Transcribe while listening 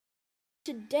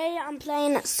Today I'm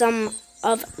playing some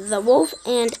of the wolf,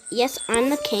 and yes, I'm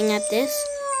the king at this.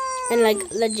 And like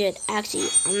legit, actually,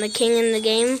 I'm the king in the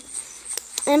game.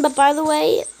 But by the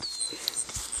way,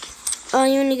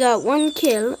 I only got one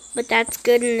kill, but that's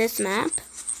good in this map.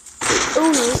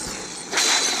 Oh no,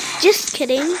 just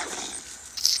kidding.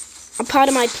 A part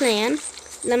of my plan.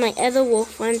 Let my other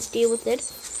wolf friends deal with it.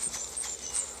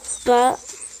 But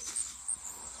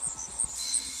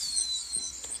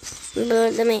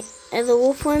let my other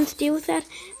wolf ones deal with that,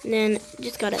 and then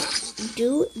just gotta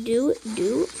do.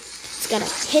 Just gotta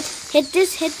hit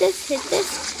this,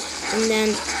 and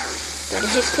then gotta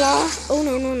hit claw. Oh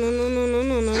no!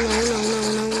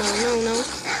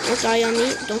 Don't die on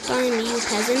me! Don't die on me, you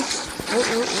peasant! No!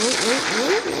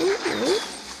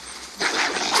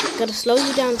 Gotta slow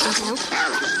you down somehow.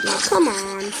 No, come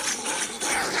on!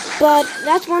 But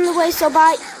that's one of the ways. So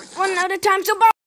bye. One at a time. So bye.